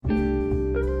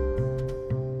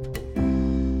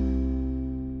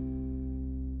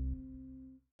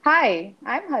Hi,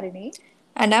 I'm Harini,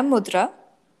 And I'm Mudra.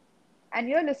 and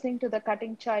you're listening to the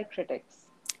Cutting Chai Critics.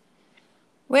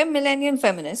 We're millennial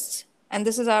feminists, and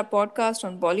this is our podcast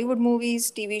on Bollywood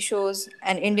movies, TV shows,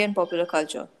 and Indian popular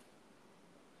culture.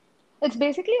 It's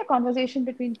basically a conversation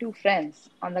between two friends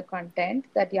on the content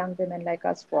that young women like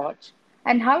us watch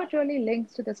and how it really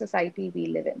links to the society we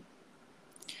live in.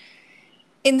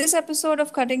 In this episode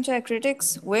of Cutting Chai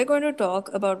Critics, we're going to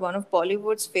talk about one of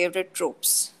Bollywood's favorite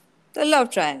tropes, the love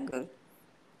triangle.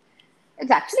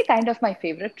 It's actually kind of my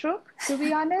favorite trope, to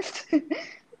be honest.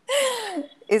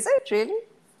 Is it really?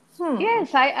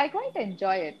 Yes, I quite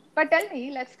enjoy it. But tell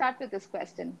me, let's start with this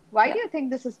question. Why Yeah. do you think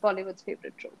this is Bollywood's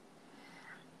favorite trope?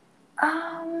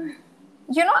 Um,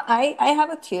 I have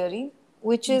a theory,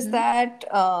 which is Mm-hmm. that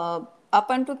up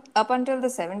until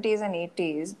the 70s and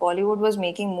 80s, Bollywood was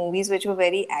making movies which were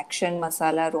very action,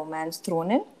 masala, romance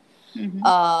thrown in.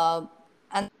 Mm-hmm.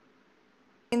 And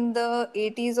in the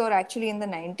 80s, or actually in the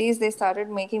 90s, they started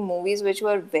making movies which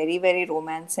were very, very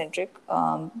romance centric.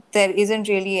 There isn't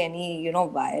really any,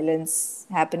 violence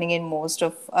happening in most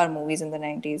of our movies in the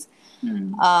 90s.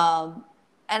 Mm-hmm.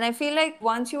 And I feel like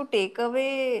once you take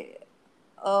away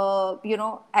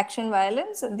action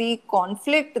violence, the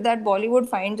conflict that Bollywood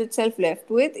finds itself left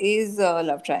with is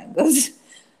love triangles.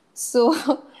 So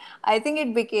I think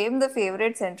it became the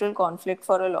favorite central conflict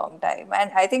for a long time.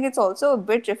 And I think it's also a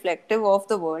bit reflective of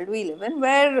the world we live in,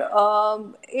 where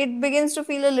it begins to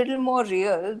feel a little more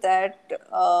real that,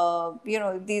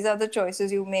 these are the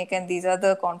choices you make and these are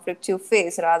the conflicts you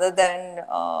face rather than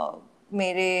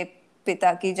mere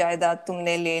पिता की जायदाद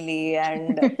तुमने ले ली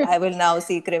and I will now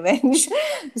seek revenge.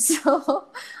 So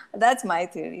that's my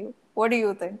theory. What do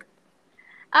you think?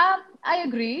 I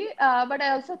agree, but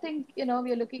I also think,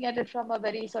 we're looking at it from a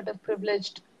very sort of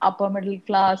privileged upper middle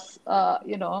class,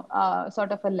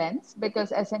 sort of a lens,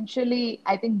 because essentially,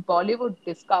 I think Bollywood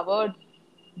discovered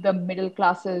the middle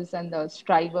classes and the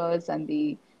strivers and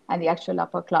the actual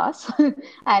upper class,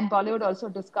 and Bollywood also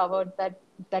discovered that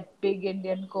big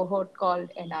Indian cohort called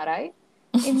NRI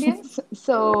Indians.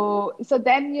 So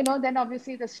then, then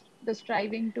obviously the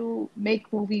striving to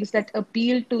make movies that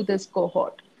appeal to this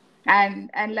cohort and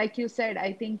like you said,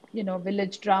 I think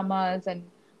village dramas and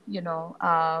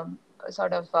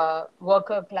sort of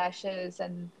worker clashes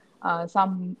and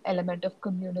some element of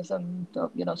communism,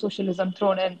 socialism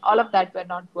thrown in, all of that were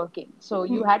not working. So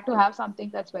you had to have something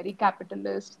that's very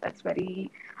capitalist, that's very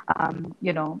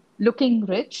looking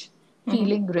rich,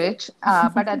 feeling rich,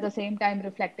 but at the same time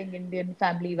reflecting Indian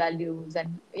family values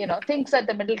and things that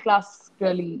the middle class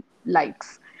really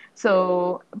likes.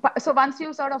 So once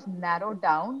you sort of narrow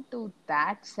down to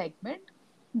that segment,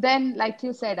 then, like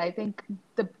you said, I think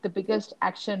the biggest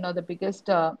action or the biggest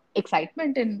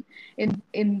excitement in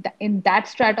that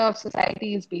strata of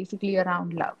society is basically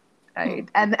around love, right?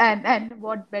 And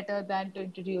what better than to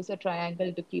introduce a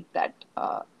triangle to keep that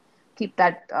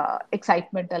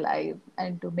excitement alive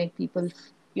and to make people,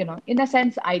 in a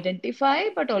sense, identify,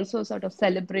 but also sort of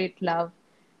celebrate love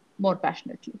more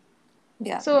passionately.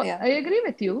 Yeah, So yeah. I agree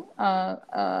with you,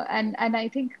 and I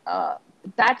think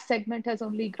that segment has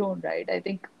only grown, right? I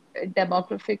think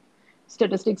demographic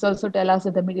statistics also tell us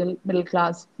that the middle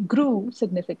class grew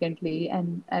significantly,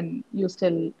 and you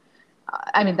still,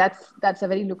 I mean, that's a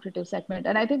very lucrative segment,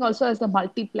 and I think also as the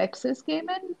multiplexes came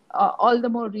in, all the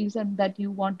more reason that you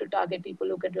want to target people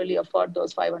who can really afford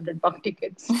those 500 buck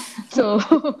tickets. So,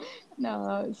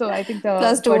 so I think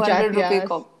Plus the 200 rupee Bajatias.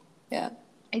 cop. Yeah.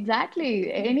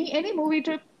 Exactly. Any movie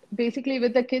trip basically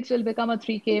with the kids will become a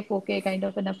 3K, 4K kind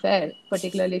of an affair,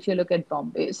 particularly if you look at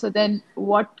Bombay. So then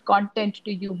what content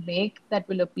do you make that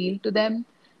will appeal to them?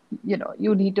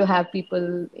 You need to have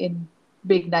people in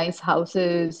big, nice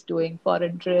houses doing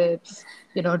foreign trips,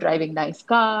 driving nice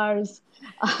cars.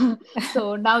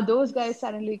 So now those guys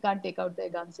suddenly can't take out their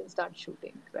guns and start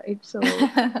shooting, right? So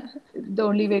the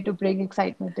only way to bring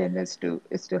excitement in is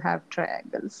to have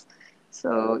triangles.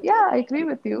 So yeah, I agree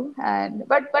with you. And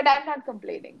but I'm not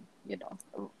complaining.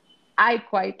 I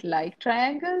quite like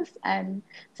triangles, and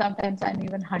sometimes I'm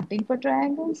even hunting for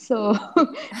triangles. So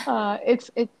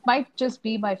it might just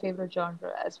be my favorite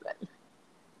genre as well.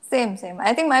 Same, same.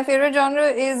 I think my favorite genre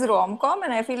is rom-com,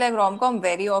 and I feel like rom-com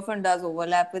very often does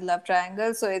overlap with love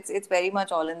triangles, so it's very much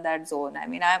all in that zone. I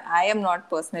mean, I am not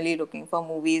personally looking for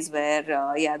movies where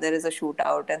there is a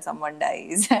shootout and someone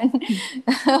dies and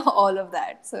all of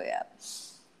that. So yeah.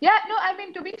 Yeah, no, I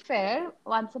mean, to be fair,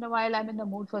 once in a while I'm in the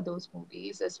mood for those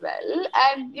movies as well.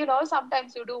 And,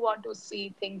 sometimes you do want to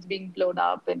see things being blown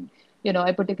up. And,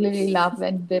 I particularly love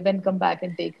when women come back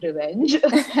and take revenge.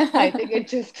 I think it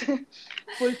just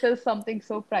fulfills something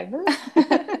so primal.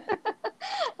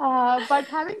 But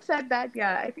having said that,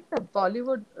 yeah, I think the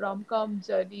Bollywood rom-com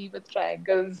journey with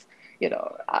triangles,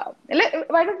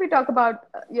 why don't we talk about,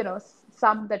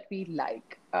 some that we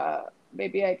like?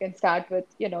 Maybe I can start with,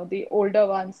 the older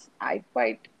ones. I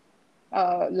quite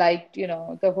liked,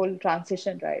 the whole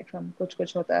transition, right, from Kuch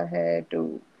Kuch Hota Hai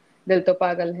to Dil To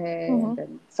Pagal Hai, and Hmm.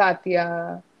 then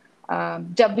Satya.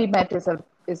 Jab We Met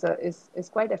is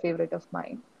quite a favorite of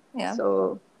mine. Yeah.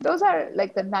 So those are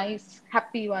like the nice,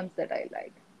 happy ones that I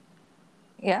like.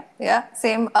 Yeah, yeah,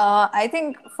 same. I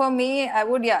think for me, I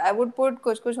would put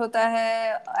Kuch Kuch Hota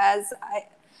Hai as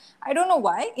I don't know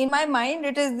why. In my mind,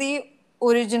 it is the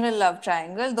original love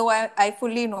triangle, though I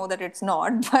fully know that it's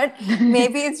not. But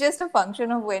maybe it's just a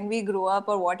function of when we grew up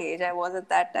or what age I was at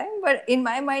that time. But in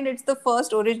my mind, it's the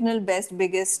first original, best,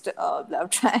 biggest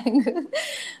love triangle.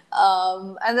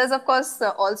 And there's of course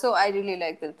also I really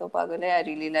like Dil To Pagal Hai. I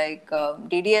really like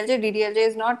DDLJ. DDLJ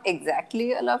is not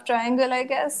exactly a love triangle, I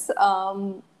guess.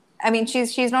 I mean,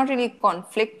 she's not really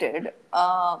conflicted,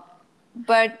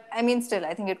 but I mean, still,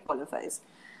 I think it qualifies.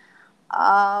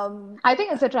 Um, I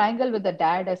think it's a triangle with the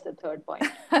dad as the third point.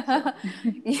 So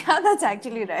yeah, that's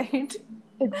actually right.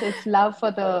 it's love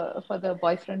for the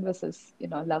boyfriend versus,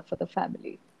 love for the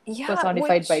family, Yeah,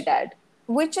 personified by dad.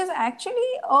 which is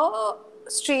actually a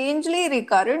strangely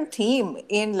recurrent theme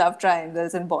in love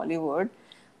triangles in Bollywood,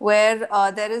 where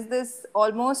there is this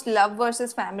almost love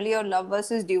versus family or love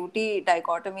versus duty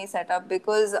dichotomy set up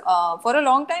because for a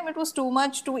long time it was too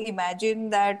much to imagine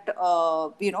that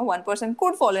one person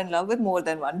could fall in love with more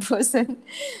than one person.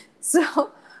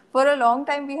 So for a long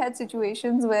time we had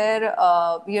situations where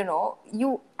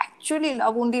you actually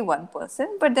love only one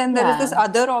person, but then there is this Yeah,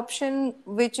 other option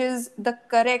which is the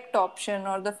correct option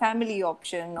or the family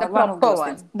option the or one of proper those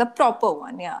things, one. the proper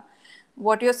one. Yeah,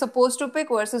 what you're supposed to pick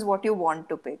versus what you want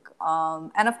to pick.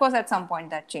 And of course at some point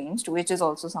that changed, which is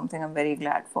also something I'm very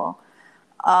glad for.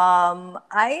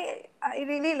 I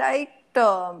really liked.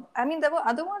 I mean, there were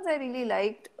other ones I really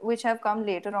liked, which have come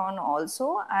later on.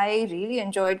 Also, I really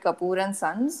enjoyed Kapoor and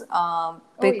Sons Oh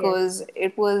because yes.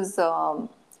 it was.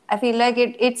 I feel like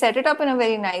it set it up in a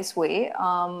very nice way,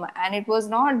 and it was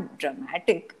not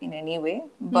dramatic in any way,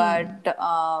 Hmm. but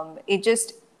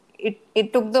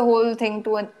it took the whole thing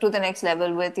to the next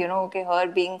level with okay, her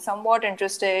being somewhat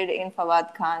interested in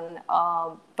Fawad Khan,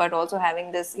 but also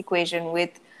having this equation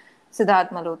with Siddharth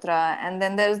Malhotra, and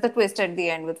then there's the twist at the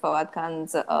end with Fawad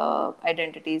Khan's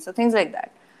identity. So things like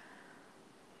that.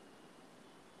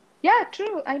 Yeah,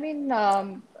 true. I mean,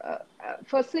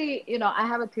 firstly, I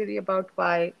have a theory about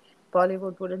why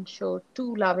Bollywood wouldn't show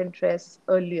two love interests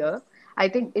earlier. I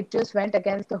think it just went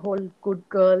against the whole good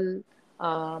girl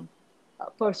um,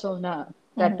 persona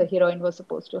that the Mm-hmm. heroine was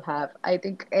supposed to have. I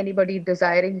think anybody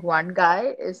desiring one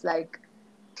guy is like,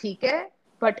 ठीक है,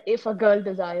 but if a girl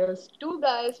desires two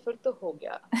guys, फिर तो हो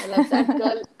गया. मतलब that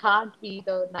girl can't be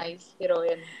the nice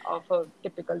heroine of a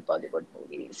typical Bollywood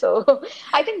movie. So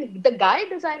I think the guy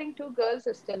desiring two girls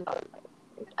is still not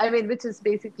right. I mean, which is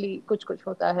basically कुछ कुछ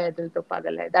होता है, दिल तो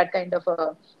पागल है, that kind of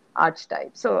a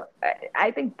archetype. So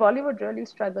I think Bollywood really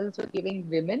struggles with giving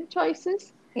women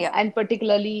choices Yeah. and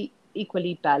particularly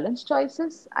equally balanced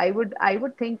choices. I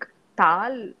would think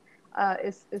Tal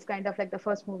is kind of like the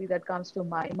first movie that comes to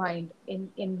my mind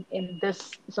in this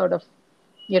sort of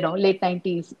late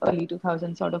 90s early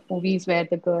 2000s sort of movies where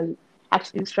the girl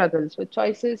actually struggles with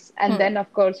choices. And Hmm. then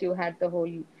of course you had the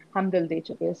whole Hum Dil De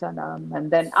Chuke Sanam,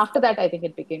 and then after that I think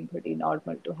it became pretty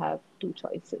normal to have two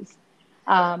choices.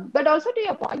 But also to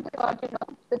your point about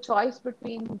the choice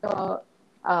between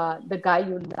the guy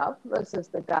you love versus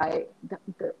the guy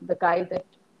that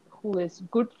who is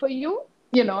good for you,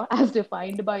 as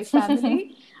defined by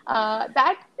family,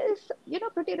 that is,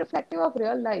 pretty reflective of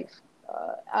real life.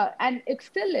 And it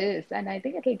still is. And I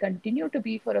think it will continue to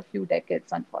be for a few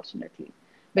decades, unfortunately.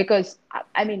 Because,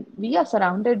 I mean, we are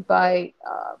surrounded by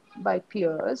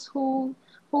peers who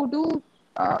do,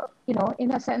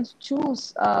 in a sense,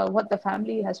 choose what the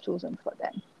family has chosen for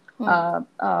them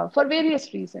Hmm. for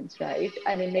various reasons, right?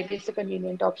 I mean, maybe it's a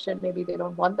convenient option. Maybe they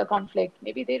don't want the conflict.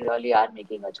 Maybe they really are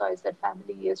making a choice that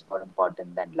family is more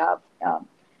important than love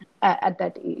at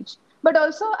that age. But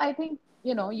also, I think,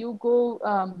 you go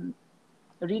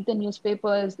read the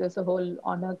newspapers, there's a whole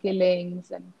honor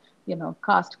killings and,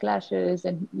 caste clashes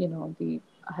and, the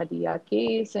Hadia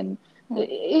case. And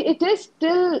it is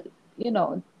still,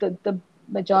 the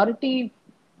majority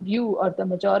view or the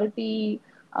majority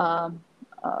um,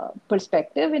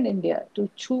 perspective in India to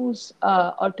choose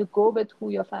or to go with who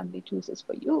your family chooses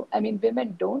for you. I mean,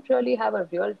 women don't really have a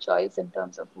real choice in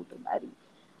terms of who to marry.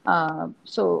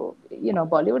 So,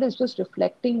 Bollywood is just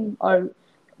reflecting or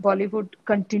Bollywood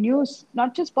continues,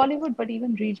 not just Bollywood, but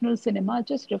even regional cinema,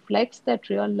 just reflects that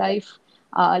real life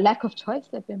lack of choice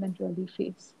that women really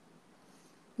face.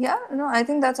 Yeah, no, I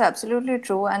think that's absolutely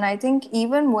true. And I think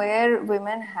even where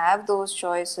women have those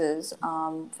choices,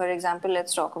 for example,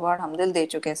 let's talk about Hum Dil De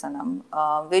Chuke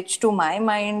Sanam, which to my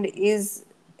mind is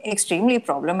extremely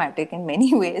problematic in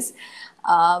many ways.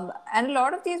 And a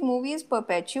lot of these movies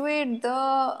perpetuate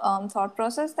the thought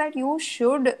process that you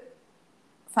should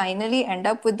finally end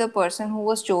up with the person who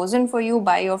was chosen for you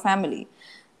by your family,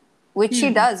 which she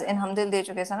Hmm. does in Hum Dil De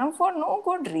Chuke Sanam for no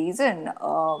good reason,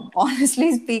 honestly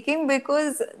speaking,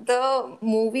 because the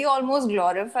movie almost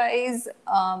glorifies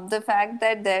the fact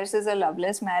that theirs is a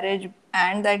loveless marriage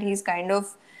and that he's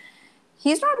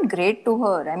not great to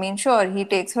her. I mean, sure, he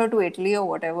takes her to Italy or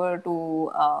whatever to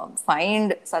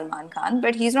find Salman Khan,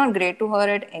 but he's not great to her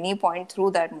at any point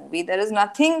through that movie. There is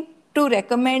nothing to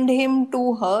recommend him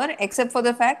to her except for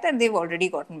the fact that they've already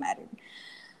gotten married.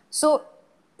 So,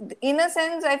 in a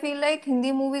sense, I feel like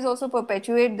Hindi movies also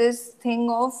perpetuate this thing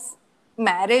of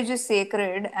marriage is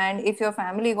sacred, and if your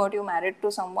family got you married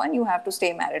to someone, you have to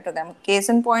stay married to them. Case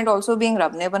in point, also being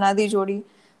Rab Ne Bana Di Jodi,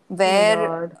 Oh where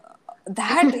Lord.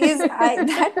 that is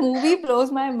that movie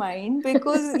blows my mind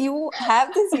because you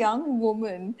have this young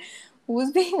woman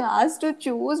who's being asked to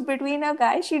choose between a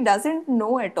guy she doesn't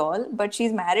know at all, but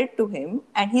she's married to him,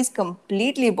 and he's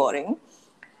completely boring.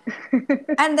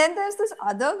 And then there's this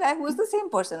other guy who's the same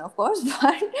person, of course,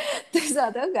 but this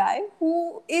other guy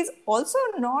who is also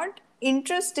not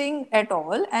interesting at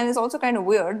all and is also kind of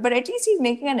weird, but at least he's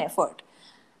making an effort.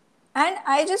 And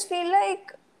I just feel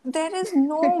like there is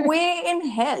no way in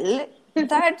hell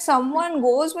that someone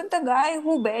goes with the guy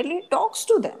who barely talks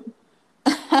to them.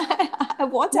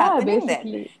 What's Yeah, happening there?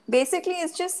 basically. Basically,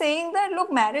 it's just saying that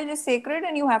look, marriage is sacred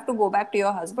and you have to go back to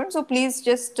your husband. So please,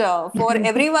 just for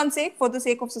everyone's sake, for the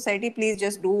sake of society, please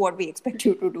just do what we expect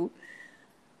you to do.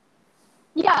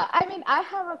 Yeah, I mean, I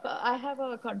have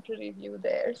a contrary view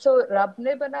there. So, Rab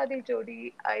Ne Bana Di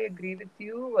Jodi, I agree with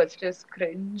you, was just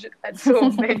cringe at so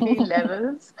many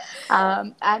levels.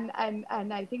 And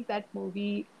I think that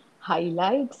movie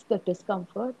highlights the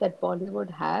discomfort that Bollywood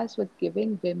has with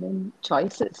giving women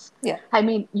choices. Yeah. I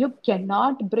mean, you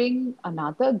cannot bring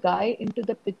another guy into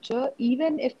the picture,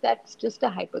 even if that's just a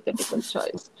hypothetical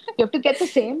choice. You have to get the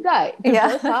same guy to Yeah.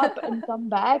 dress up and come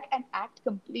back and act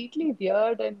completely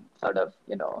weird and sort of,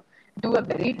 do a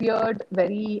very weird,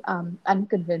 very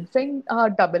unconvincing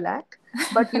double act.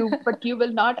 But you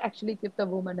will not actually give the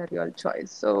woman a real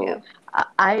choice. Yeah. So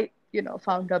I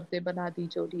found Rabde Banadi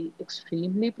Jodi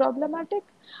extremely problematic.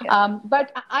 Yeah.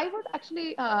 But I would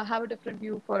actually have a different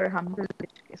view for Humble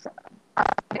Rich.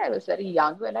 I was very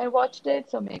young when I watched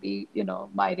it, so maybe,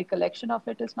 my recollection of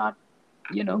it is not,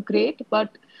 great.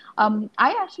 But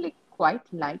I actually quite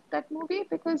liked that movie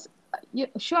because, yeah,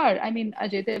 sure, I mean,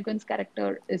 Ajay Devgan's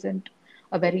character isn't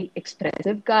a very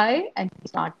expressive guy, and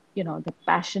he's not, the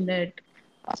passionate,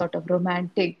 sort of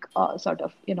romantic, sort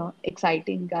of,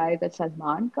 exciting guy that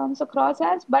Salman comes across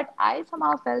as. But I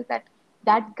somehow felt that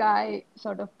that guy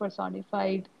sort of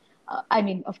personified. I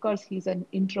mean, of course, he's an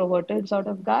introverted sort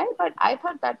of guy, but I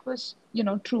thought that was,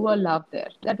 truer love there.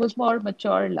 That was more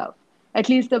mature love, at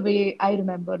least the way I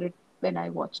remember it when I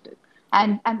watched it.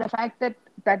 And the fact that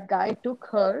that guy took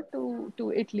her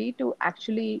to Italy to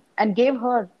actually and gave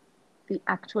her the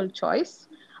actual choice.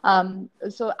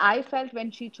 So I felt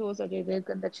when she chose Ajay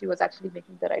Devgan that she was actually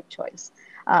making the right choice.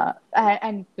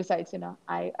 And besides,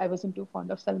 I wasn't too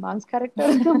fond of Salman's character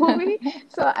in the movie,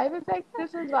 so I was like,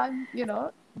 this is one,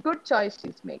 good choice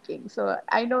she's making. So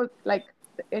I know, like,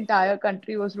 the entire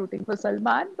country was rooting for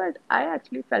Salman, but I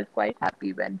actually felt quite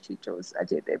happy when she chose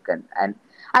Ajay Devgan, and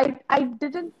I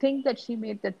didn't think that she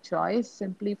made that choice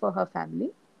simply for her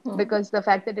family, Hmm. because the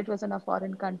fact that it was in a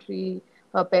foreign country,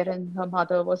 her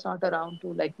mother was not around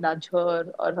to like nudge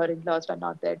her, or her in-laws are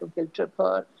not there to guilt trip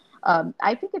her.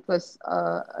 I think it was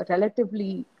a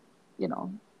relatively, you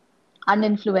know,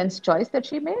 uninfluenced choice that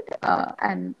she made,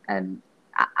 and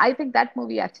I think that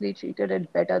movie actually treated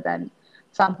it better than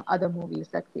some other movies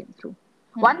that came through.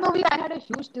 Hmm. One movie I had a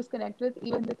huge disconnect with,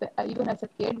 even as a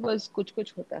kid, was Kuch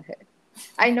Kuch Hota Hai.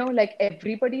 I know, like,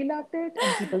 everybody loved it,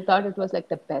 and people thought it was like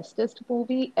the bestest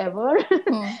movie ever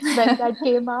Hmm. when that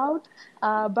came out.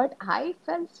 But I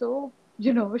felt so,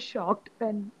 shocked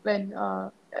when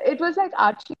it was like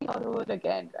Archie all over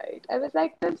again, right? I was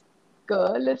like, this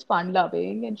girl is fun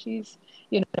loving and she's,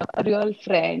 a real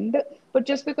friend. But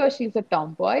just because she's a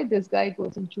tomboy, this guy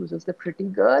goes and chooses the pretty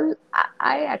girl.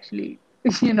 I actually,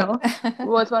 you know,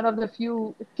 was one of the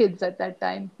few kids at that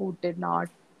time who did not,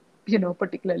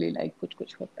 particularly like Kuch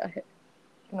Kuch Hota Hai.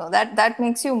 No, that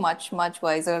makes you much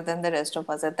wiser than the rest of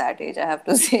us at that age, I have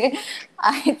to say.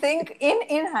 I think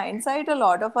in hindsight, a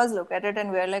lot of us look at it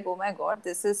and we're like, oh my god,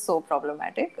 this is so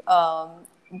problematic.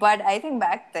 But I think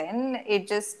back then,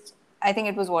 I think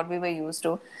it was what we were used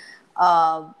to.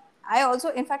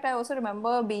 In fact, I also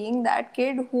remember being that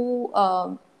kid who,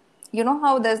 you know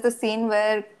how there's the scene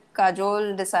where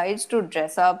Kajol decides to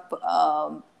dress up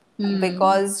Hmm.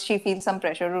 because she feels some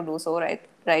pressure to do so,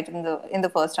 right in the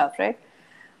first half, right?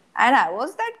 And I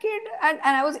was that kid, and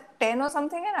I was 10 or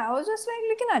something, and I was just like,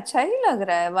 लेकिन अच्छा ही लग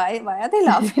रहा है. Why are they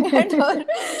laughing at her?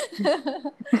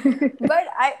 But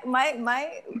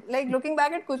my like looking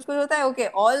back at कुछ कुछ होता है. Okay,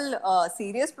 all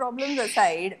serious problems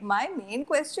aside, my main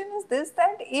question is this: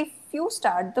 that if you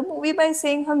start the movie by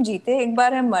saying हम जीते एक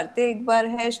बार हैं, मरते एक बार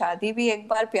है, शादी भी एक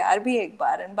बार, प्यार भी एक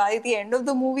बार, and by the end of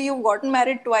the movie you've gotten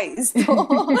married twice. So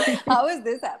how is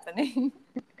this happening?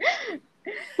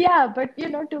 Yeah, but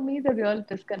to me, the real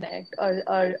disconnect or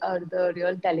the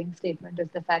real telling statement is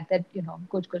the fact that,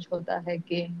 Kuch Kuch Hota Hai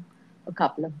came a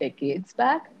couple of decades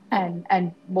back,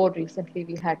 and more recently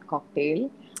we had Cocktail.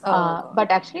 Oh God.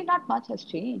 But actually, not much has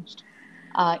changed.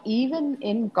 Even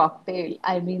in Cocktail,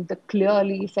 I mean, the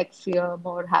clearly sexier,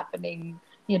 more happening,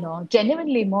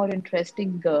 genuinely more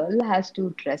interesting girl has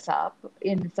to dress up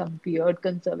in some weird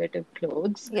conservative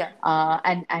clothes, Yeah.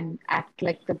 and act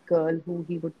like the girl who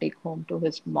he would take home to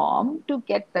his mom to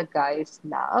get the guy's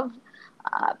love.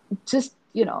 Just,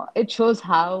 it shows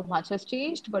how much has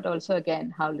changed, but also,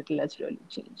 again, how little has really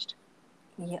changed.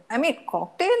 Yeah, I mean,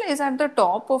 Cocktail is at the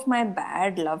top of my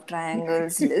bad love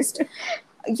triangles list.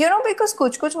 You know, because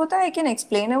Kuch Kuch Hota I can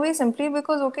explain away simply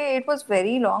because, okay, it was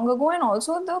very long ago, and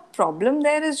also the problem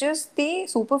there is just the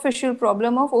superficial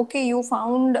problem of, okay, you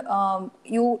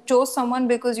chose someone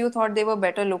because you thought they were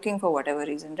better looking for whatever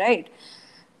reason, right?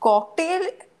 Cocktail,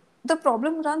 the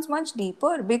problem runs much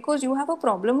deeper because you have a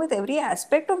problem with every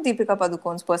aspect of Deepika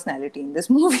Padukone's personality in this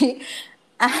movie.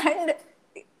 And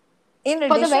in For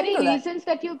the addition very to that, reasons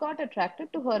that you got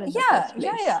attracted to her in the yeah, first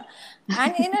yeah, place. yeah.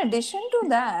 And in addition to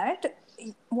that,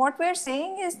 what we're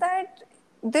saying is that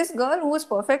this girl who is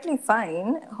perfectly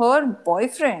fine, her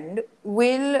boyfriend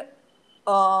will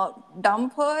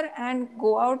dump her and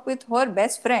go out with her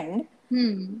best friend,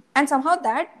 Hmm. and somehow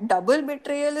that double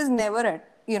betrayal is never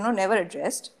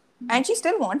addressed, and she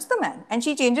still wants the man, and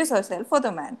she changes herself for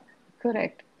the man.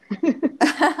 Correct.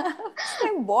 It's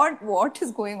like, what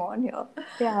is going on here?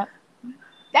 Yeah.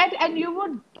 And you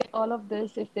would get all of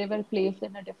this if they were placed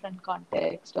in a different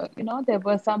context, or there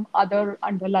were some other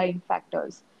underlying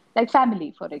factors, like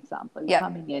family, for example, Yeah.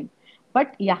 coming in.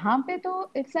 But यहाँ पे तो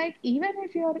it's like, even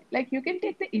if you're like, you can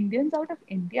take the Indians out of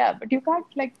India, but you can't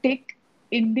like take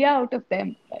India out of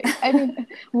them, right? I mean,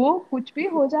 वो कुछ भी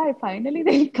हो जाए, finally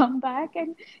they'll come back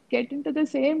and get into the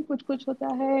same कुछ कुछ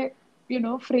होता है,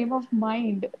 frame of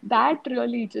mind. That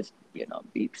really just,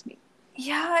 beats me.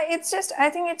 Yeah, it's just, I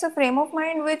think it's a frame of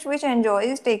mind which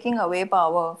enjoys taking away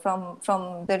power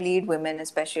from the lead women,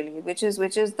 especially, which is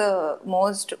the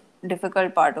most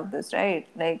difficult part of this, right?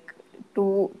 Like,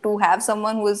 to have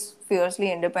someone who is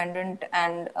fiercely independent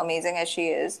and amazing as she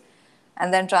is,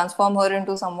 and then transform her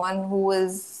into someone who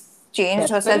is changed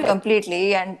herself Desperate.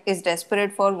 completely and is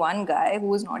desperate for one guy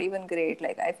who is not even great.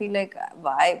 Like, I feel like,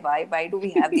 why do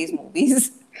we have these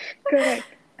movies? Correct,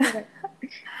 correct.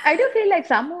 I do feel like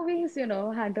some movies,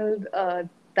 handled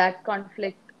that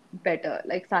conflict better.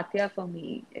 Like Satya for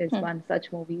me is one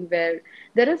such movie where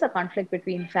there is a conflict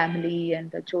between family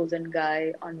and the chosen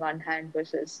guy on one hand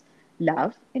versus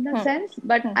love in a sense.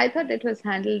 But I thought it was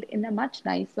handled in a much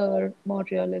nicer, more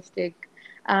realistic,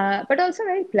 but also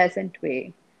very pleasant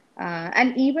way.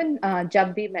 And even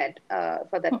Jab We Met,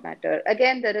 for that matter.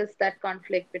 Again, there is that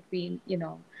conflict between,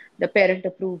 the parent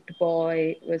approved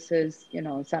boy versus,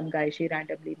 some guy she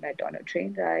randomly met on a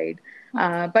train ride.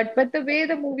 But the way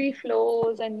the movie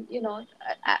flows, and,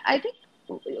 I think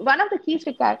one of the keys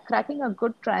to cracking a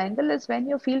good triangle is when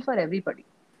you feel for everybody.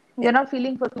 You're Yeah. not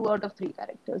feeling for two out of three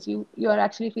characters. You're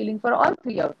actually feeling for all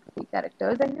three out of three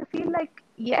characters, and you feel like,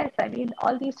 yes, I mean,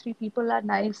 all these three people are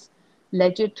nice,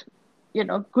 legit,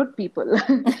 good people,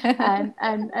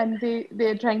 and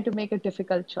they're trying to make a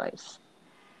difficult choice.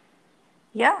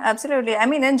 Yeah, absolutely. I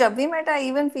mean, in Jab We Met, I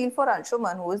even feel for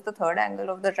Anshuman, who is the third angle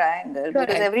of the triangle,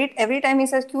 because Correct. every time he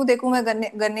says, "Kyun dekhu main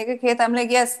ganne ke khet," I'm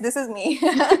like, yes, this is me.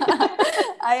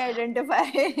 I identify.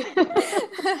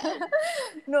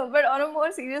 No, but on a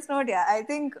more serious note, yeah, I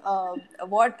think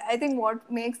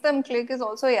what makes them click is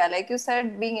also, yeah, like you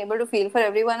said, being able to feel for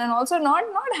everyone, and also not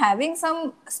having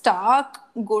some stark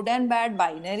good and bad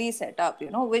binary setup,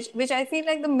 which I feel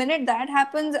like the minute that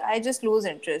happens, I just lose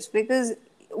interest, because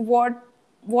what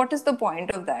what is the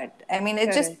point of that? I mean,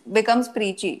 it just Correct. becomes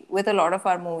preachy with a lot of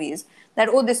our movies that,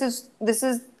 oh, this is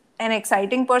an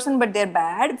exciting person, but they're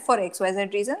bad for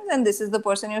XYZ reasons, and this is the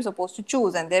person you're supposed to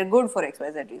choose, and they're good for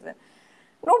XYZ reason.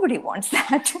 Nobody wants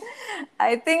that.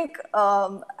 I think,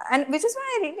 and which is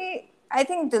why I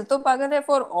think Dil To Pagal Hai,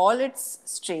 for all its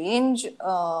strange,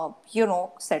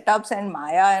 setups and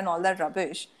Maya and all that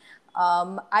rubbish,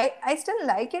 I still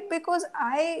like it because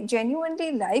I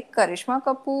genuinely like Karishma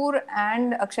Kapoor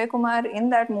and Akshay Kumar in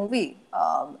that movie.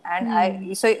 And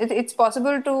Hmm. it's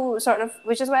possible to sort of,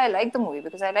 which is why I like the movie,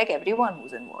 because I like everyone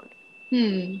who's involved.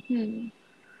 Hmm. Hmm.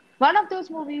 One of those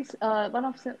movies,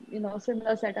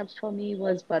 similar setups for me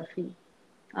was Barfi.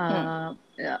 Hmm. Uh,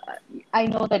 uh, I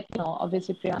know that,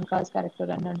 obviously Priyanka's character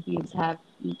and Ranveer's have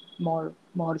more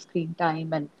screen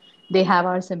time and they have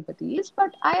our sympathies,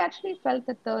 but I actually felt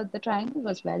that the triangle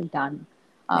was well done.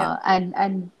 Yeah.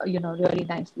 And really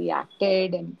nicely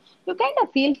acted, and you kind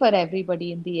of feel for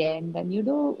everybody in the end, and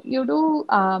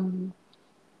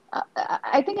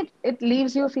I think it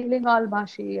leaves you feeling all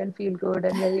mushy and feel good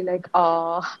and very like,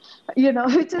 oh,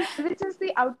 which is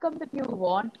the outcome that you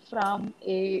want from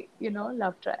a,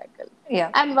 love triangle. Yeah.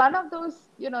 And one of those,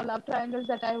 love triangles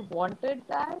that I wanted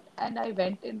that, and I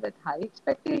went in with high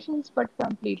expectations, but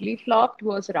completely flopped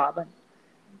was Ravan.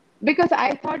 Because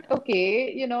I thought,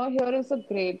 okay, here is a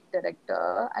great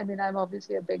director. I mean, I'm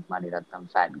obviously a big Mani Ratnam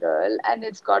fangirl, and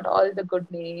it's got all the good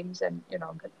names, and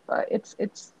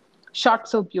it's shot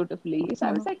so beautifully. So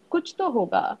I was Hmm. like, kuch to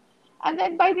hoga. And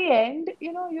then by the end,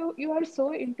 you are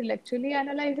so intellectually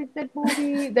analyzing that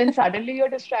movie. Then suddenly you're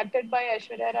distracted by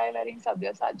Aishwarya Rai wearing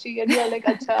Sabyasachi, and you're like,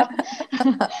 acha.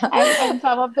 And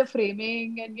some of the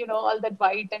framing and all that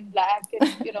white and black,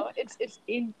 and it's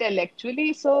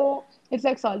intellectually so it's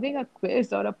like solving a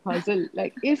quiz or a puzzle.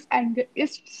 Like is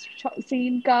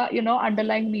scene ka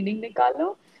underlying meaning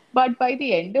nikalo. But by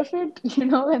the end of it,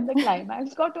 when the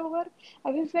climax got over,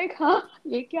 I was like, huh,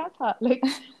 ye kya tha? Like,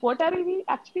 what are we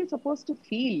actually supposed to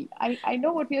feel? I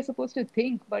know what we are supposed to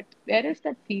think, but where is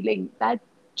that feeling? That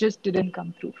just didn't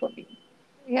come through for me.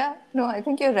 Yeah, no, I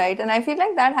think you're right. And I feel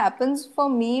like that happens for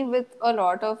me with a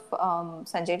lot of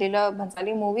Sanjay Leela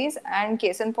Bhansali movies, and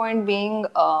case in point being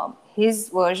his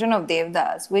version of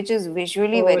Devdas, which is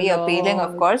visually Oh very appealing, of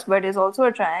Lord. course, but is also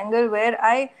a triangle where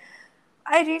I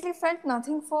really felt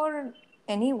nothing for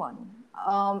anyone.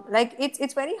 Like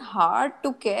it's very hard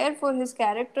to care for his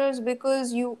characters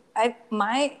because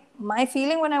my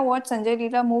feeling when I watch Sanjay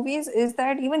Leela movies is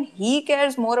that even he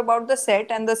cares more about the set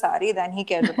and the sari than he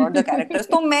cares about the characters.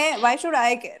 So why should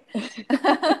I care?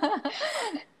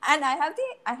 And I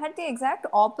had the exact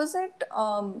opposite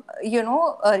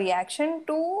reaction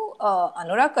to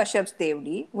Anurag Kashyap's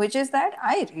Devdi, which is that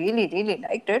I really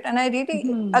liked it, and I really,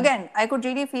 Hmm. again, I could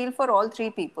really feel for all three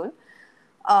people.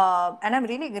 And I'm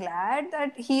really glad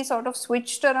that he sort of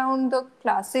switched around the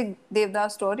classic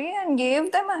Devdas story and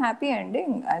gave them a happy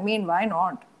ending. I mean, why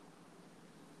not?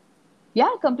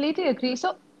 Yeah, completely agree.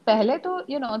 So, pehle to,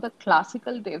 the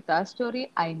classical Devdas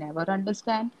story, I never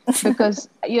understand because,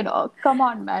 come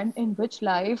on, man, in which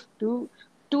life do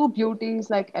two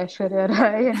beauties like Aishwarya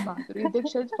Rai and Madhuri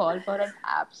Dixit fall for an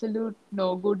absolute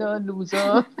no-gooder,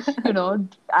 loser,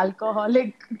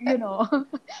 alcoholic,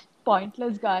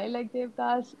 pointless guy like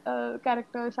Devdas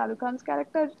character, Shah Rukh Khan's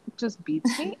character just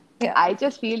beats me. Yeah. I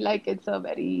just feel like it's a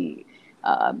very,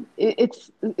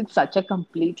 it's such a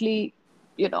completely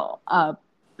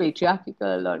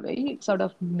patriarchal or very sort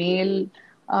of male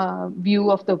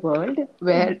view of the world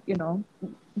where,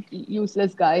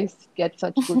 useless guys get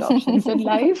such good options in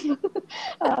life.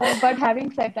 But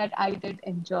having said that, I did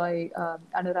enjoy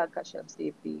Anurag Kashyap's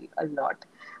Devdi a lot.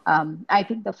 I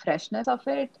think the freshness of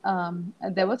it,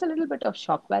 there was a little bit of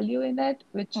shock value in it,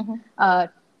 which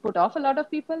put off a lot of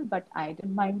people, but I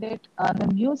didn't mind it. The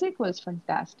music was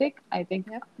fantastic. I think,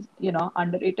 Yep.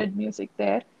 underrated music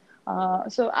there.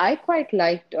 So I quite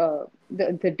liked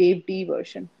the Dave D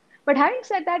version. But having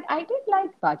said that, I did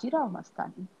like Bajirao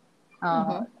Mastani.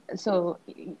 Uh, so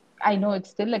I know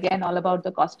it's still again all about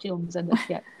the costumes and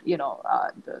the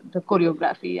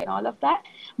choreography and all of that.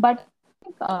 But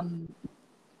I think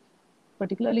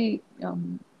particularly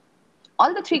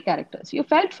all the three characters, you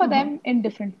felt for them in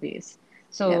different ways.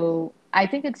 Yep. So I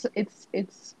think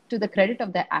it's to the credit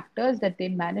of the actors that they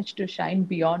managed to shine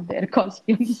beyond their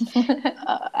costumes.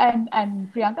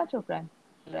 And Priyanka Chopra,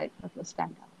 right, that was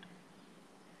standout.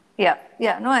 Yeah,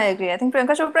 yeah, no, I agree. I think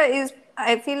Priyanka Chopra is,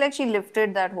 I feel like she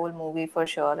lifted that whole movie for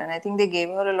sure. And I think they gave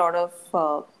her a lot of,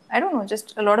 I don't know,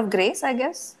 just a lot of grace, I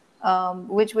guess,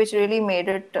 which really made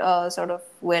it sort of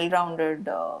well rounded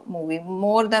movie,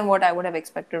 more than what I would have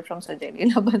expected from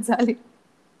Sajali Bhansali.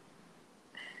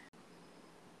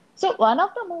 So one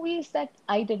of the movies that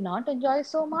I did not enjoy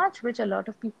so much, which a lot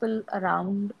of people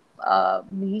around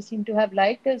me seem to have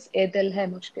liked, is "Ye Dil Hai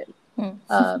Mushkil,"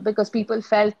 because people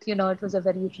felt, it was a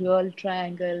very real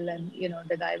triangle, and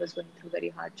the guy was going through very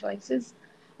hard choices.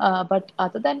 But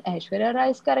other than Aishwarya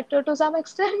Rai's character, to some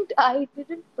extent, I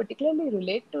didn't particularly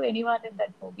relate to anyone in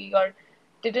that movie, or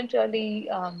didn't really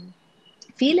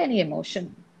feel any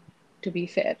emotion, to be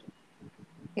fair.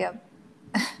 Yeah.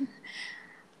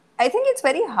 I think it's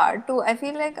very hard to. I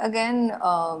feel like again,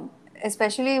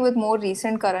 especially with more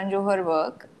recent Karan Johar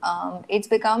work, it's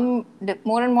become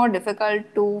more and more difficult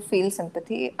to feel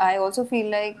sympathy. I also feel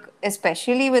like,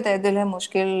 especially with Ae Dil Hai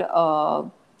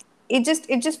Mushkil,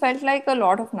 it just felt like a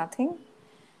lot of nothing,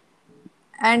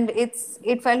 and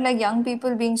it felt like young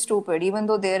people being stupid, even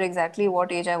though they're exactly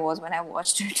what age I was when I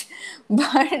watched it.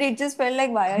 But it just felt like,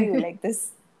 why are you like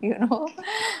this? You know.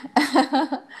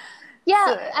 Yeah,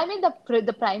 So I mean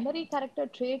the primary character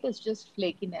trait is just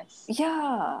flakiness.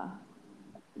 yeah.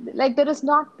 Like there is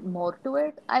not more to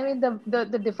it. I mean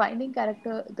the defining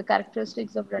the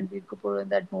characteristics of Ranbir Kapoor in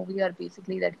that movie are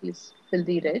basically that he's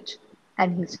filthy rich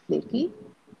and he's flaky.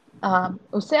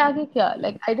 Usse aage kya?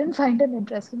 Like I didn't find him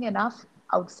interesting enough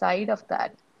outside of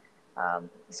that.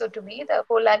 So to me, the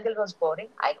whole angle was boring.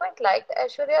 I quite liked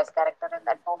Aishwarya's character in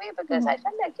that movie because I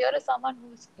felt like here is someone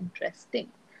who's interesting,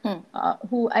 Hmm.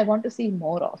 who I want to see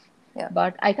more of. Yeah.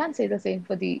 But I can't say the same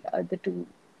for the two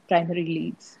primary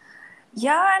leads.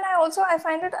 Yeah, and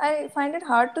I find it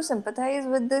hard to sympathize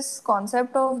with this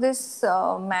concept of this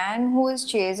man who is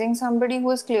chasing somebody who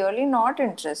is clearly not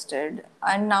interested,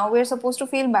 and now we're supposed to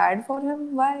feel bad for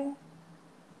him. Why?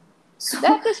 So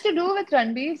That is to do with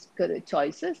Ranbir's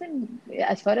choices, and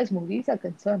as far as movies are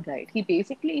concerned, right? He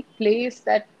basically plays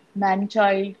that man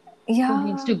child who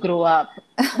needs yeah, to grow up.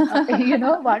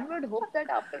 One would hope that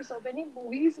after so many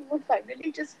movies, he would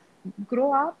finally just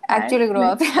grow up and actually grow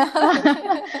make up.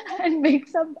 Yeah. and make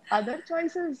some other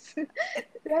choices.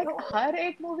 Like her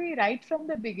एक movie right from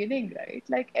the beginning, right?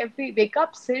 Like every wake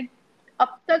up, Sid,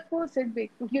 up tak wo Sid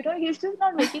wake, he's just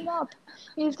not waking up.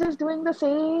 He's just doing the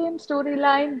same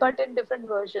storyline but in different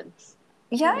versions.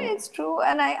 Yeah, So it's true,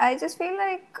 and I just feel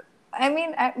like, I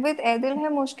mean, with Ae Dil Hai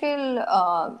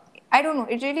Mushkil, I don't know.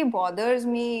 It really bothers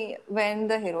me when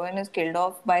the heroine is killed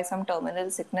off by some terminal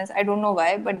sickness. I don't know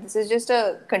why, but this is just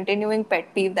a continuing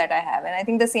pet peeve that I have, and I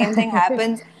think the same thing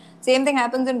happens. Same thing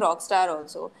happens in Rockstar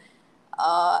also.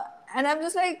 Uh, and I'm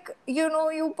just like,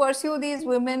 you pursue these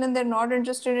women and they're not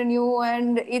interested in you,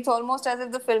 and it's almost as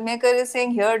if the filmmaker is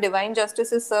saying, "Here, divine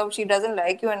justice is served. She doesn't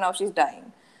like you, and now she's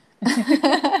dying."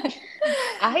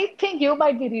 I think you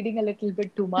might be reading a little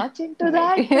bit too much into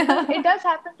that Maybe. because it does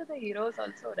happen to the heroes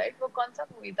also, right? वो कौन सा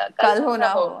movie था? कल कल हो हो ना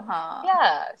ना हो. हो हाँ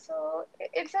Yeah, so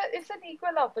it's an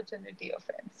equal opportunity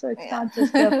offense. So it's yeah not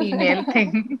just a female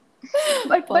thing.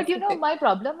 But possibly my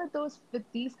problem with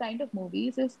these kind of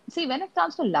movies is, see, when it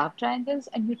comes to love triangles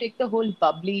and you take the whole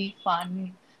bubbly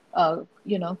fun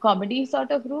comedy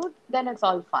sort of route, then it's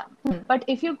all fun. But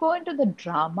if you go into the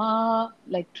drama,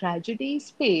 like tragedy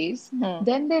space, hmm.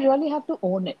 then they really have to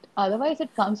own it. Otherwise,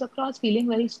 it comes across feeling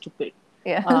very stupid.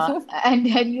 Yeah. And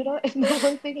the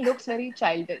whole thing looks very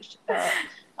childish.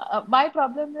 My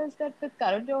problem is that with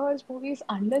Karan Johar's movies,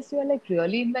 unless you're like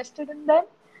really invested in them,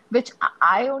 which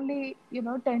I only,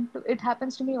 tend to, it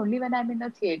happens to me only when I'm in a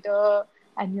theater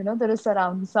and, there is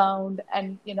surround sound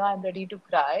and, I'm ready to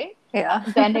cry, Yeah.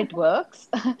 then it works.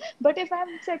 But if I'm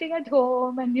sitting at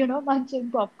home and,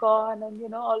 munching popcorn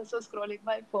and, also scrolling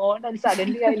my phone and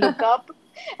suddenly I look up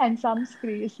and some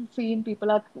scene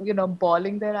people are,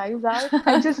 bawling their eyes out,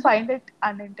 I just find it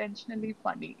unintentionally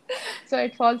funny. So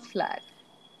it falls flat.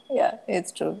 Yeah,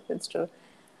 it's true. It's true.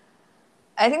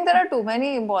 I think there are too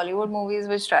many Bollywood movies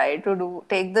which try to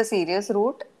take the serious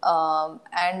route,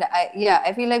 and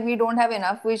I feel like we don't have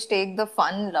enough which take the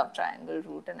fun love triangle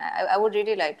route, and I would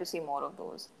really like to see more of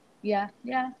those. Yeah,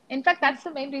 yeah. In fact, that's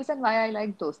the main reason why I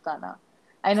like Dostana.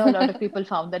 I know a lot of people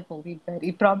found that movie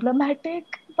very problematic,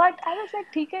 but I was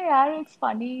like, "ठीक है यार, it's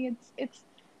funny. It's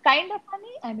kind of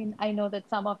funny." I mean, I know that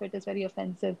some of it is very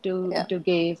offensive Yeah. to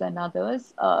gays and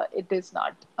others. It is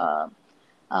not.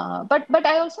 But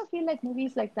I also feel like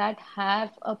movies like that have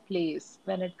a place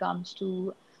when it comes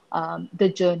to the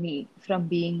journey from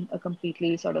being a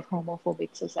completely sort of homophobic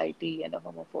society and a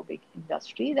homophobic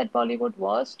industry that Bollywood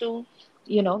was to,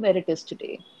 where it is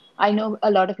today. I know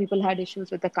a lot of people had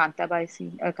issues with the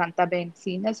Kantabain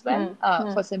scene as well, Hmm.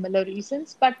 Hmm. for similar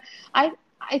reasons. But I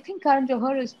I think Karan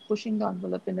Johar is pushing the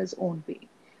envelope in his own way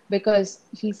because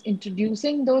he's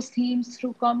introducing those themes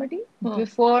through comedy Hmm.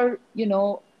 before,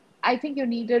 I think you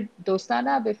needed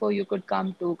Dostana before you could come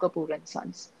to Kapoor and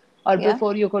Sons. or Yeah.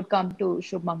 before you could come to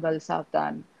Shubh Mangal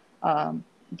Savdan,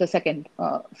 the second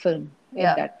film in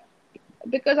Yeah. that.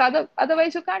 Because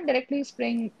otherwise you can't directly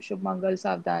spring Shubh Mangal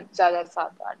Savdan, Zada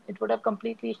Savdan. It would have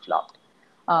completely flopped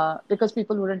because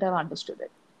people wouldn't have understood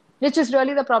it. Which is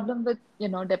really the problem with,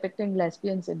 depicting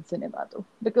lesbians in cinema, though,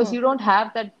 because Hmm. you don't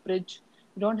have that bridge,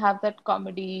 you don't have that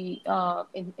comedy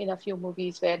in a few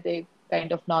movies where they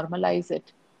kind of normalize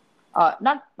it,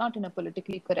 not in a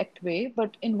politically correct way,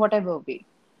 but in whatever way.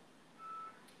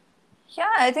 Yeah,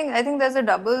 I think there's a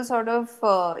double sort of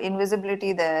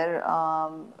invisibility there,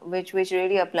 which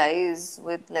really applies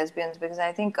with lesbians, because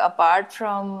I think apart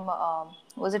from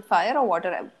was it Fire or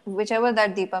Water, whichever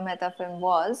that Deepa Mehta film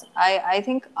was, I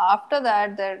think after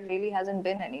that there really hasn't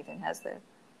been anything, has there?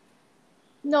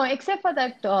 No, except for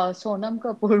that Sonam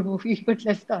Kapoor movie, but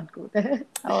let's not go there.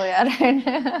 Oh yeah,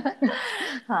 right.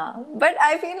 But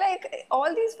I feel like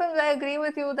all these films, I agree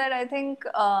with you that I think,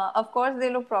 of course, they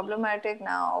look problematic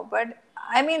now. But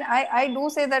I mean, I do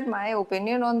say that my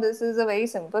opinion on this is a very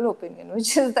simple opinion,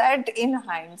 which is that in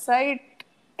hindsight,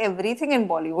 everything in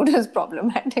Bollywood is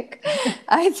problematic.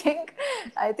 I think,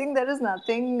 I think there is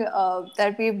nothing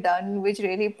that we've done which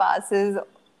really passes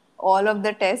all of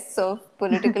the tests of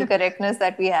political correctness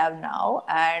that we have now.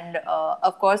 And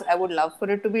of course, I would love for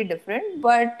it to be different,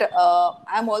 but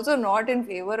I'm also not in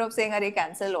favor of saying, "Arey,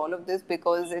 cancel all of this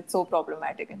because it's so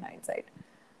problematic in hindsight."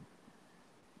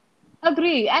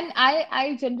 Agree. And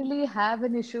I generally have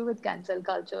an issue with cancel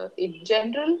culture in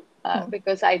general, Hmm.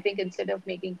 because I think instead of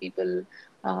making people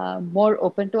more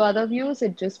open to other views,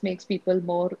 it just makes people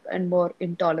more and more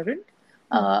intolerant.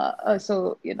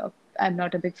 Hmm. I'm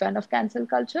not a big fan of cancel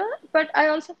culture, but I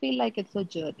also feel like it's a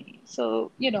journey.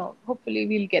 So, hopefully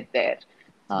we'll get there.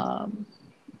 Um,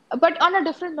 but on a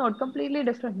different note, completely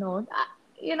different note,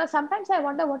 sometimes I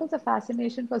wonder what is the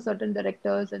fascination for certain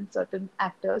directors and certain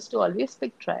actors to always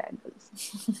pick triangles.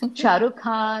 Shah Rukh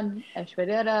Khan,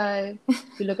 Aishwarya Rai,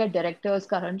 you look at directors,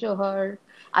 Karan Johar,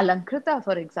 Alankrita,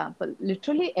 for example.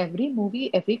 Literally every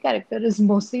movie, every character is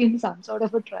mostly in some sort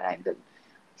of a triangle.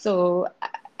 So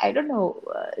I don't know.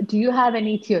 Do you have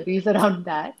any theories around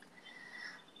that?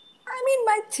 I mean,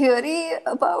 my theory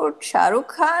about Shah Rukh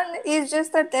Khan is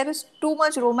just that there is too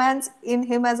much romance in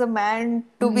him as a man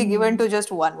to be given Hmm. to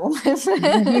just one woman.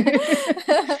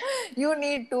 You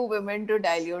need two women to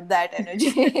dilute that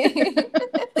energy.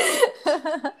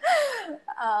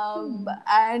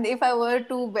 And if I were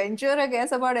to venture a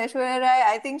guess about Aishwarya Rai,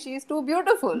 I think she's too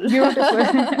beautiful.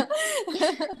 Beautiful.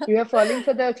 We are falling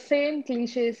for the same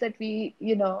cliches that we,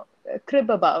 crib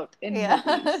about in Yeah.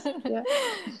 movies. Yeah.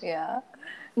 Yeah.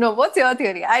 No, what's your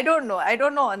theory? I don't know. I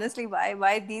don't know honestly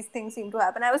why these things seem to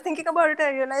happen. I was thinking about it. I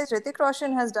realized Hrithik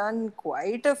Roshan has done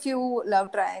quite a few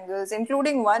love triangles,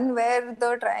 including one where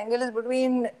the triangle is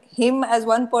between him as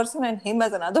one person and him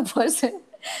as another person,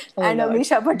 Oh and Lord.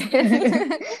 Amisha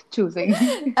Patel. Choosing.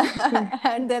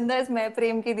 And then there's Main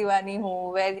Prem Ki Diwani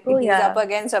Hu, where Oh he's up yeah.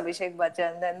 against Abhishek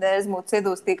Bachchan. Then there's Mujhse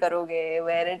Dosti Karoge,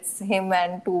 where it's him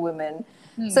and two women.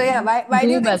 So yeah, Hmm. why do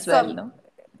you Doom think as well, some no? Yeah.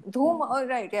 Dhoom? Oh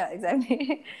right, yeah,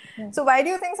 exactly. Yeah. So why do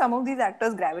you think some of these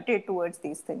actors gravitate towards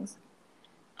these things?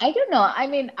 I don't know. I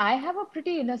mean, I have a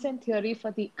pretty innocent theory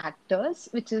for the actors,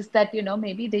 which is that,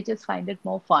 maybe they just find it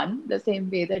more fun, the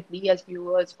same way that we as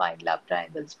viewers find love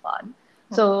triangles fun.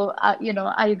 So,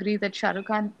 I agree that Shah Rukh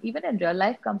Khan, even in real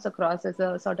life, comes across as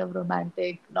a sort of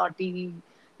romantic, naughty,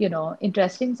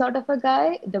 interesting sort of a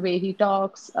guy. The way he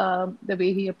talks, the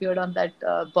way he appeared on that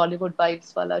Bollywood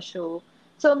Vibes Wala show.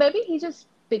 So maybe he just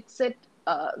picks it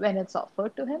when it's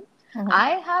offered to him. Mhm. I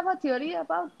have a theory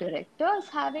about directors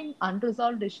having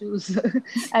unresolved issues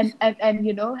and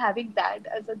having that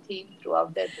as a theme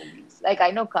throughout their movies. Like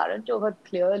I know Karan Johar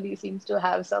clearly seems to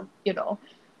have some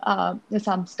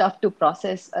stuff to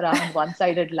process around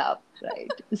one-sided love, right?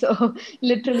 So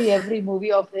literally every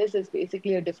movie of his is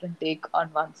basically a different take on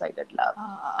one-sided love.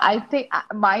 I Ah. think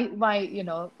my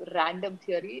random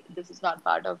theory, this is not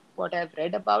part of what I've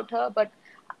read about her, but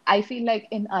I feel like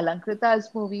in Alankrita's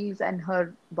movies and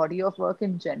her body of work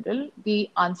in general, the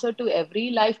answer to every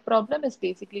life problem is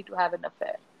basically to have an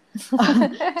affair.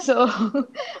 So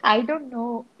I don't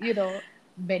know,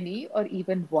 many or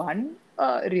even one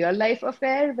real life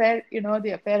affair where,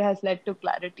 the affair has led to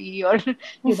clarity or,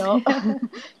 you know,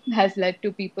 has led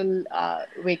to people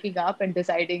waking up and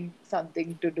deciding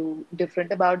something to do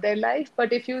different about their life.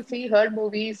 But if you see her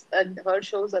movies and her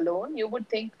shows alone, you would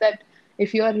think that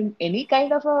if you are in any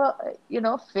kind of a,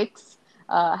 fix,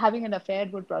 having an affair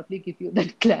would probably give you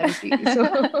that clarity.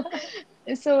 So,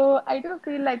 so I do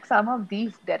feel like some of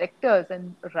these directors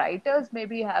and writers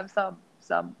maybe have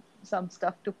some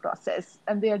stuff to process,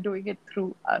 and they are doing it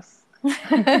through us.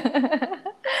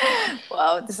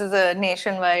 Wow, this is a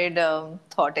nationwide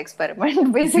thought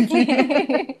experiment,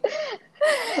 basically.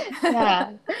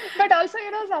 Yeah. But also,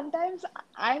 sometimes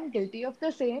I'm guilty of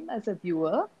the same as a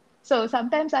viewer. So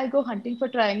sometimes I go hunting for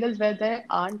triangles where there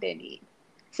aren't any.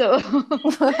 So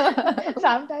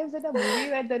sometimes in a movie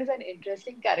where there is an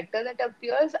interesting character that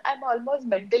appears, I'm almost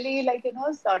mentally like,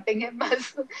 slotting him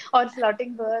as or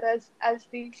slotting her as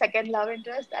the second love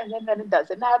interest. And then when it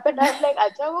doesn't happen, I'm like,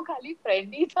 Acha, wo khali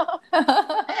friend hi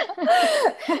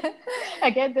tha.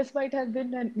 Again, this might have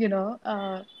been an,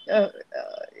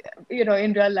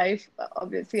 in real life,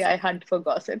 obviously I hunt for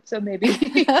gossip, so maybe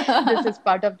this is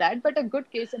part of that. But a good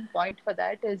case in point for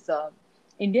that is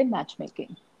Indian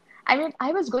matchmaking. I mean,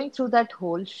 I was going through that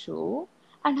whole show,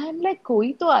 and I'm like,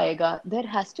 koi to aayega. There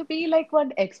has to be like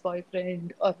one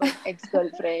ex-boyfriend or one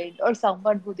ex-girlfriend or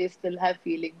someone who they still have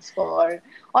feelings for,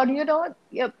 or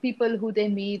yeah, people who they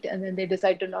meet and then they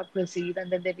decide to not proceed,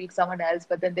 and then they meet someone else,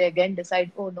 but then they again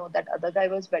decide, oh no, that other guy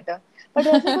was better. But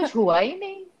ऐसे कुछ हुआ ही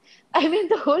नहीं. I mean,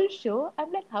 the whole show,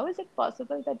 I'm like, how is it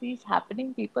possible that these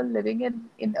happening people living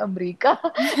in America,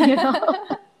 you know,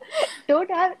 don't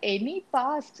have any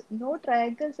past, no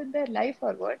triangles in their life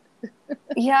or what?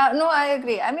 Yeah, no, I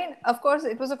agree. I mean, of course,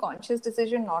 it was a conscious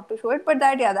decision not to show it, but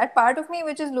that, yeah, that part of me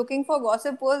which is looking for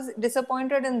gossip was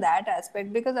disappointed in that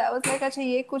aspect because I was like, acha,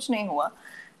 ye kuch nahi hua.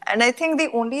 And I think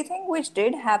the only thing which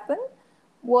did happen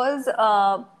was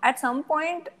at some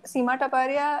point, Seema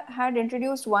Taparia had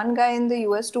introduced one guy in the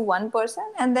US to one person,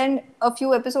 and then a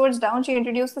few episodes down, she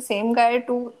introduced the same guy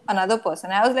to another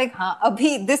person. I was like, huh,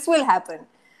 abhi, this will happen.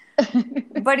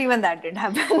 But even that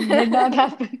didn't Did happen. not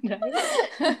happen,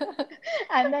 right?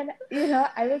 And then,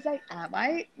 I was like, am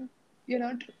I,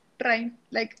 trying,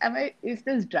 like, is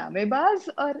this drama buzz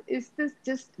or is this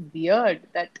just weird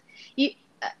that, he,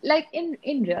 like in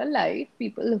real life,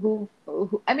 people who,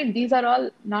 I mean, these are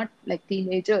all not like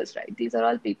teenagers, right? These are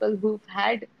all people who've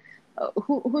had,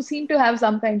 who seem to have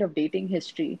some kind of dating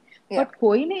history, Yeah. but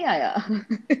koi nahi aaya.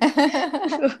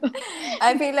 So,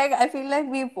 I feel like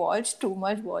we've watched too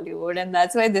much Bollywood, and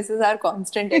that's why this is our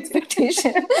constant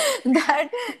expectation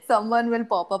that someone will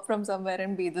pop up from somewhere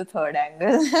and be the third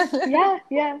angle. yeah,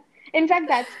 yeah. In fact,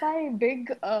 that's my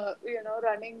big,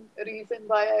 running reason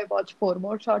why I watch four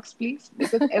more shots, please.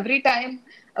 Because every time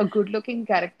a good-looking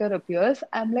character appears,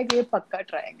 I'm like, ये पक्का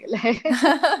triangle है.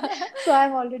 So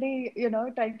I'm already,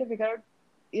 trying to figure out,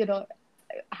 you know,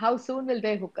 how soon will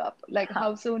they hook up? Like,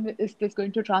 how soon is this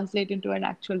going to translate into an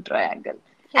actual triangle?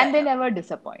 Yeah, And they yeah. never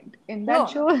disappoint. In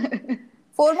that No, no. show,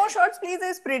 Four more shots, please,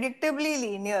 is predictably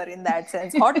linear in that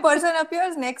sense. Hot person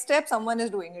appears, next step, someone is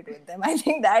doing it with them. I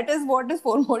think that is what is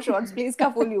four more shots, please,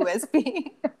 ka full USP.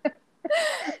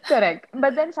 correct.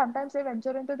 But then sometimes they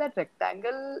venture into that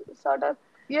rectangle sort of,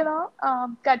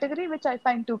 category, which I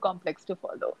find too complex to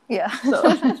follow. Yeah. So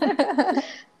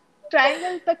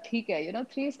triangle tak theek hai,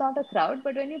 three is not a crowd,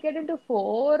 but when you get into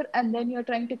four and then you're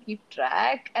trying to keep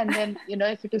track, and then,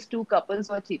 if it is two couples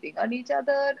who are cheating on each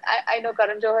other, I know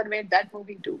Karan Johar made that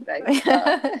movie too, right?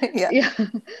 Yeah. Yeah,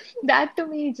 that to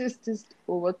me is just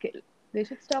overkill. They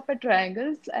should stop at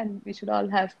triangles and we should all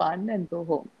have fun and go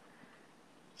home.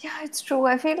 Yeah, it's true.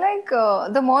 I feel like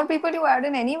the more people you add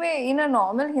in anyway, in a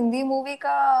normal Hindi movie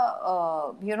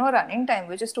ka, running time,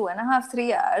 which is 2.5,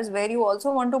 3 hours, where you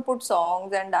also want to put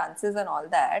songs and dances and all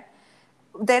that,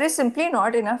 there is simply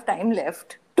not enough time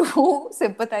left to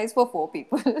sympathize for four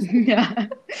people. Yeah,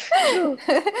 true.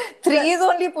 Three But is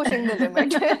only pushing the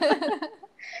limit.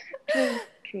 true,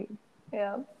 true.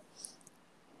 Yeah.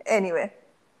 Anyway,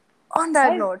 on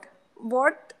that I note,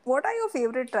 what are your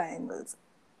favorite triangles?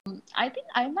 I think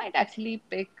I might actually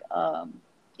pick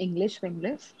English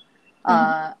Winglish.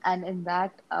 Mm-hmm. And in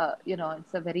that,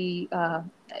 it's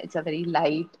a very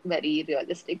light, very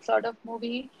realistic sort of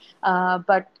movie.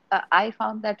 But I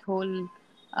found that whole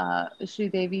Sri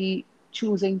Devi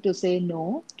choosing to say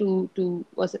no to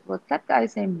what's that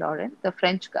guy's name, Lauren, the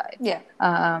French guy, Yeah.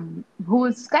 who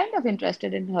is kind of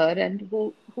interested in her and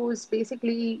who is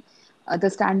basically the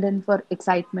stand-in for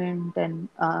excitement and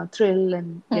thrill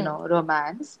and Hmm.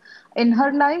 romance in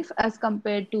her life as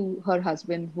compared to her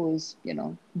husband who's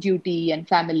duty and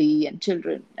family and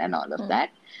children and all of Hmm. that.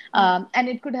 Hmm. And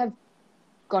it could have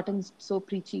gotten so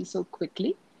preachy so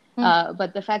quickly, Hmm.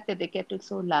 but the fact that they kept it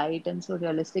so light and so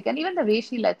realistic, and even the way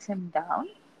she lets him down,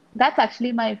 that's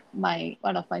actually my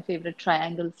one of my favorite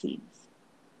triangle scenes.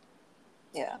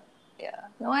 Yeah, yeah.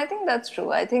 No, I think that's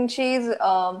true. I think she's.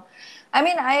 I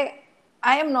mean,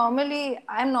 I'm normally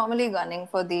gunning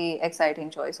for the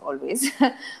exciting choice always,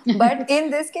 but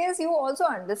in this case, you also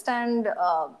understand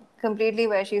completely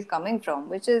where she's coming from,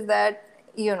 which is that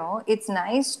it's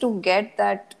nice to get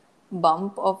that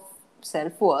bump of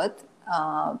self-worth,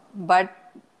 but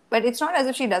it's not as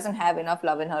if she doesn't have enough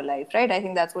love in her life, right? I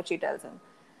think that's what she tells him.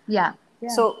 Yeah, yeah.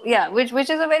 So yeah, which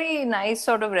is a very nice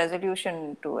sort of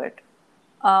resolution to it.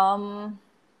 Um,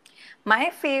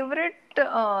 my favorite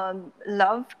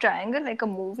love triangle, like a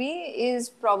movie, is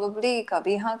probably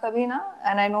Kabhi Ha Kabhi Na,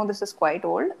 and I know this is quite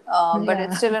old, but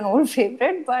it's Yeah. still an old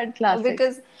favorite. But Classic.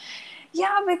 because,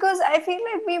 yeah, because I feel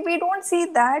like we don't see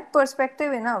that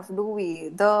perspective enough, do we?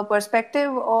 The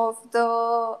perspective of the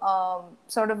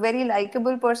sort of very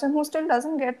likable person who still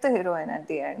doesn't get the heroine at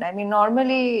the end. I mean,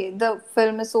 normally the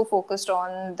film is so focused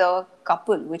on the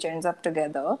couple which ends up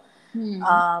together. Hmm.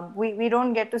 We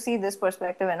don't get to see this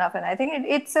perspective enough, and I think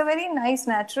it's a very nice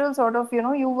natural sort of,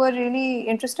 you were really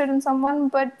interested in someone,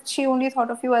 but she only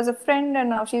thought of you as a friend,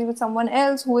 and now she's with someone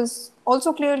else who is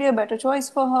also clearly a better choice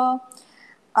for her,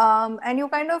 and you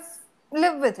kind of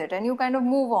live with it and you kind of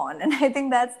move on, and I think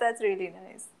that's really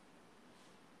nice.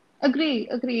 Agree,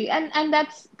 agree. And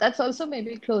that's also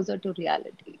maybe closer to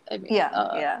reality. I mean, Yeah,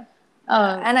 yeah, yeah,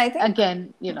 and I think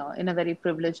again, in a very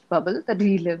privileged bubble that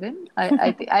we live in,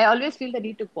 I always feel the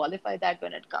need to qualify that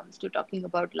when it comes to talking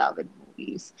about love in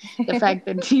movies. The fact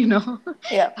that,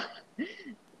 yeah,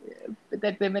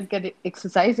 that women can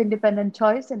exercise independent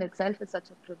choice in itself is such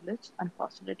a privilege,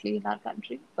 unfortunately, in our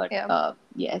country. But yeah.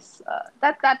 yes,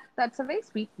 that's a very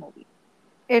sweet movie.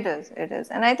 It is, it is.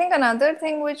 And I think another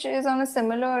thing which is on a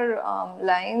similar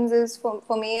lines is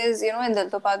for me is, in Dil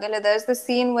To Pagal Hai, there's the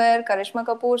scene where Karishma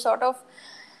Kapoor sort of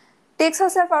takes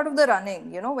herself out of the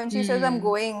running, when she says, I'm Hmm.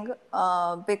 going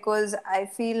because I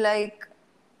feel like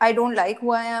I don't like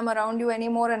who I am around you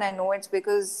anymore. And I know it's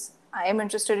because I am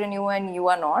interested in you and you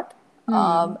are not.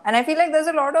 Hmm. And I feel like there's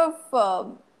a lot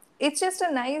of, it's just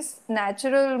a nice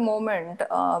natural moment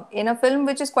in a film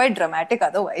which is quite dramatic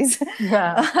otherwise.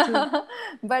 Yeah, true.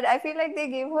 But I feel like they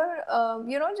gave her,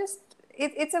 just,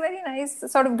 it's a very nice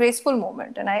sort of graceful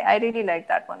moment. And I really like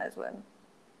that one as well.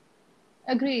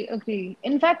 Agree, agree.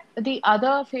 In fact, the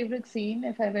other favorite scene,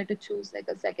 if I were to choose like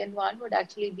a second one, would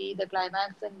actually be the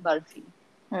climax in Barfi.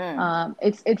 Hmm.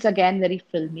 It's again very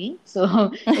filmy,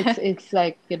 so it's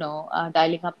like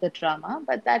dialing up the drama.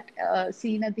 But that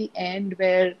scene at the end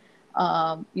where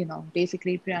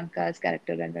basically Priyanka's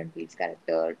character and Ranveer's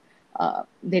character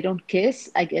they don't kiss.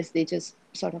 I guess they just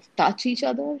sort of touch each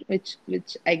other, which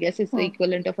I guess is the Hmm.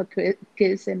 equivalent of a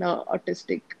kiss in a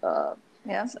autistic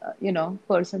Yeah.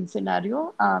 person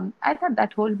scenario. I thought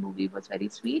that whole movie was very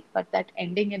sweet, but that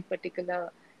ending in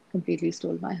particular completely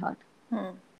stole my heart.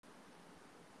 Hmm.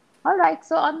 All right.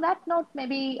 So on that note,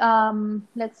 maybe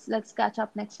let's catch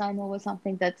up next time over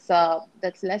something that's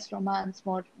less romance,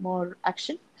 more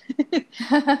action.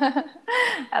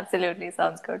 Absolutely.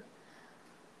 Sounds good.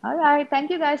 All right. Thank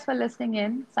you guys for listening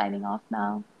in. Signing off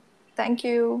now. Thank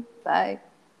you. Bye.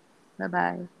 Bye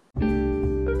bye.